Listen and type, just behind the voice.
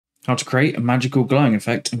How to create a magical glowing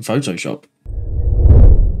effect in Photoshop.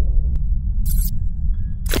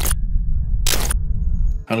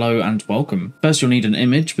 Hello and welcome. First you'll need an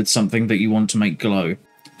image with something that you want to make glow.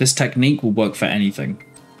 This technique will work for anything.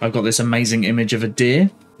 I've got this amazing image of a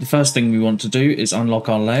deer. The first thing we want to do is unlock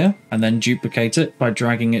our layer and then duplicate it by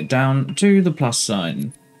dragging it down to the plus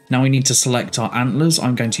sign. Now we need to select our antlers.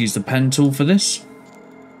 I'm going to use the pen tool for this.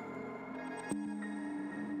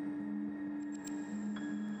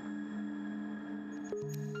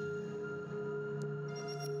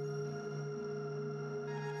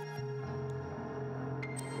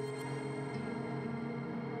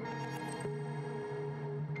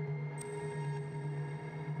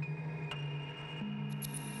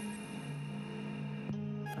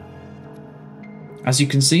 As you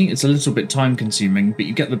can see, it's a little bit time consuming, but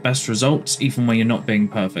you get the best results even when you're not being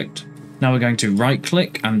perfect. Now we're going to right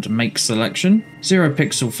click and make selection, 0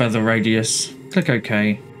 pixel feather radius, click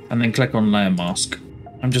OK, and then click on layer mask.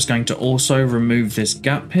 I'm just going to also remove this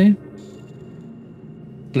gap here.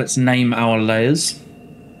 Let's name our layers.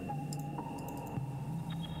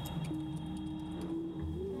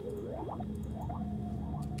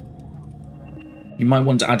 You might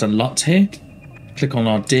want to add a LUT here. Click on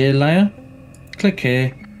our deer layer. Click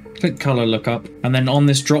here, click color lookup, and then on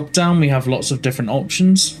this drop down we have lots of different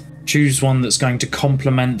options. Choose one that's going to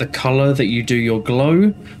complement the color that you do your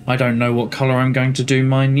glow. I don't know what color I'm going to do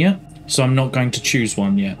mine yet, so I'm not going to choose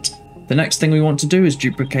one yet. The next thing we want to do is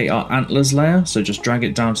duplicate our antlers layer, so just drag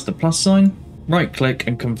it down to the plus sign, right click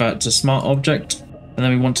and convert to smart object, and then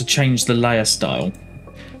we want to change the layer style.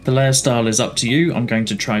 The layer style is up to you. I'm going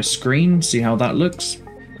to try screen, see how that looks,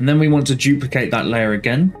 and then we want to duplicate that layer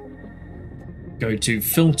again. Go to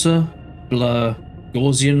Filter, Blur,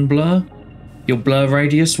 Gaussian Blur. Your blur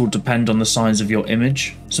radius will depend on the size of your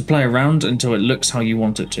image, so play around until it looks how you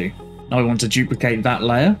want it to. Now we want to duplicate that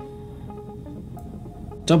layer.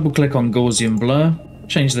 Double click on Gaussian Blur,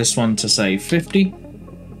 change this one to say 50.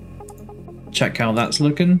 Check how that's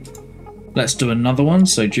looking. Let's do another one,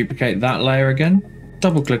 so duplicate that layer again.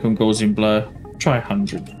 Double click on Gaussian Blur, try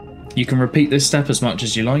 100. You can repeat this step as much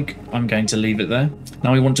as you like. I'm going to leave it there.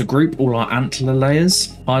 Now we want to group all our antler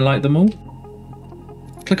layers, highlight them all.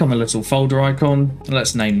 Click on the little folder icon, and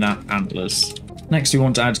let's name that antlers. Next we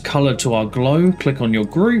want to add color to our glow. Click on your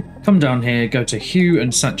group, come down here, go to hue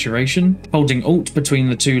and saturation. Holding Alt between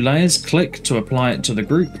the two layers, click to apply it to the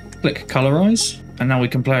group. Click colorize, and now we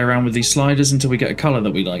can play around with these sliders until we get a color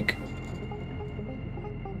that we like.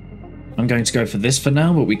 I'm going to go for this for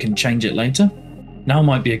now, but we can change it later. Now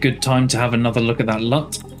might be a good time to have another look at that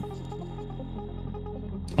LUT.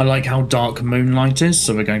 I like how dark moonlight is,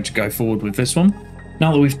 so we're going to go forward with this one.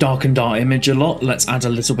 Now that we've darkened our image a lot, let's add a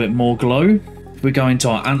little bit more glow. We go into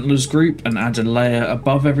our antlers group and add a layer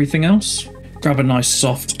above everything else. Grab a nice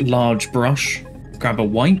soft large brush, grab a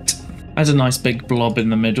white, add a nice big blob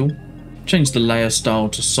in the middle, change the layer style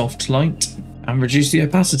to soft light, and reduce the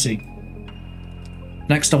opacity.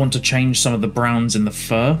 Next I want to change some of the browns in the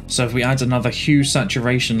fur, so if we add another hue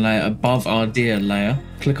saturation layer above our deer layer,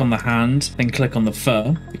 click on the hand, then click on the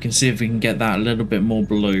fur, we can see if we can get that a little bit more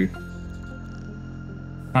blue.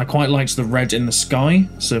 I quite liked the red in the sky,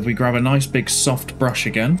 so if we grab a nice big soft brush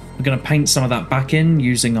again, we're going to paint some of that back in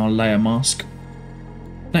using our layer mask.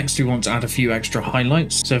 Next we want to add a few extra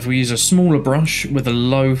highlights, so if we use a smaller brush with a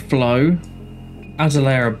low flow, add a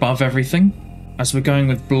layer above everything. As we're going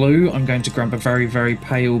with blue, I'm going to grab a very, very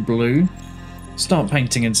pale blue, start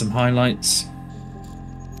painting in some highlights.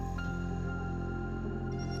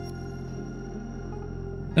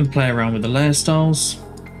 Then play around with the layer styles.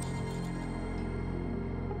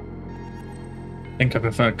 I think I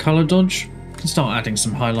prefer color dodge. Can start adding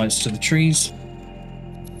some highlights to the trees.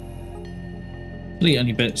 Delete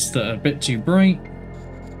any bits that are a bit too bright.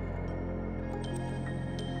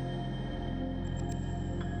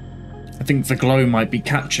 I think the glow might be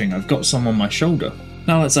catching. I've got some on my shoulder.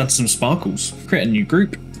 Now let's add some sparkles. Create a new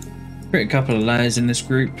group. Create a couple of layers in this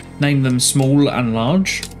group. Name them small and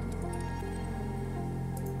large.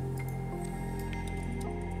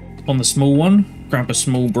 On the small one, grab a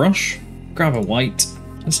small brush, grab a white,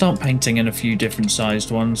 and start painting in a few different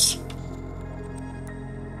sized ones.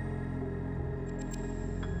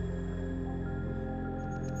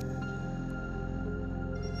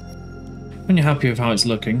 When you're happy with how it's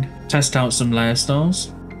looking, test out some layer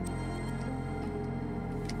styles.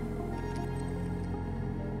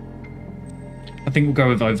 I think we'll go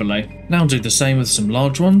with overlay. Now do the same with some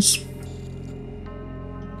large ones.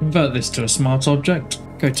 Convert this to a smart object.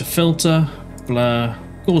 Go to Filter, Blur,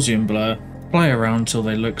 Gaussian Blur. Play around till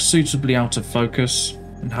they look suitably out of focus.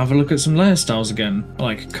 And have a look at some layer styles again. I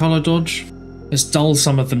like color dodge. Let's dull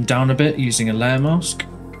some of them down a bit using a layer mask.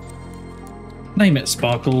 Name it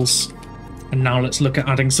Sparkles. And now let's look at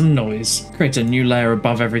adding some noise. Create a new layer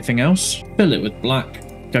above everything else. Fill it with black.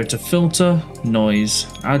 Go to Filter, Noise,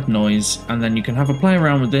 Add Noise, and then you can have a play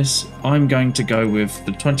around with this. I'm going to go with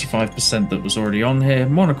the 25% that was already on here,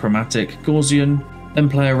 monochromatic, Gaussian, then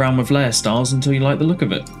play around with layer styles until you like the look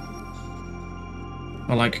of it.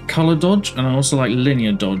 I like color dodge and I also like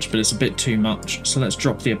linear dodge, but it's a bit too much. So let's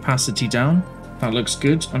drop the opacity down. That looks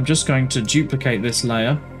good. I'm just going to duplicate this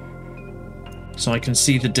layer so I can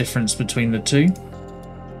see the difference between the two.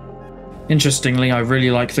 Interestingly, I really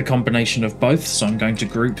like the combination of both, so I'm going to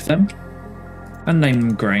group them and name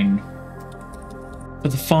them grain. For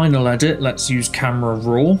the final edit, let's use camera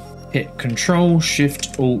raw. Hit Control,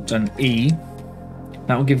 Shift, Alt and E.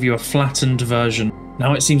 That will give you a flattened version.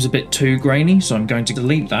 Now it seems a bit too grainy, so I'm going to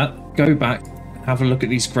delete that. Go back, have a look at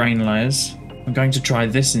these grain layers. I'm going to try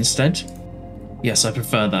this instead. Yes, I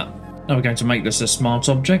prefer that. Now we're going to make this a smart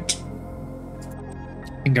object.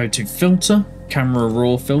 And go to Filter, Camera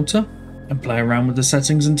Raw Filter, and play around with the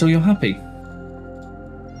settings until you're happy.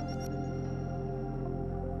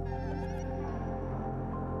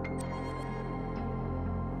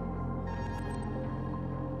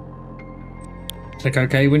 Click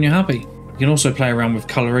OK when you're happy. You can also play around with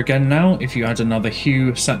colour again now if you add another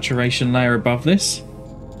hue saturation layer above this.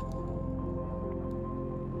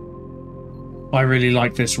 I really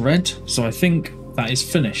like this red, so I think that is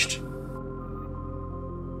finished.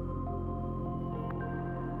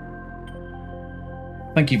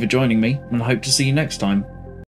 Thank you for joining me, and I hope to see you next time.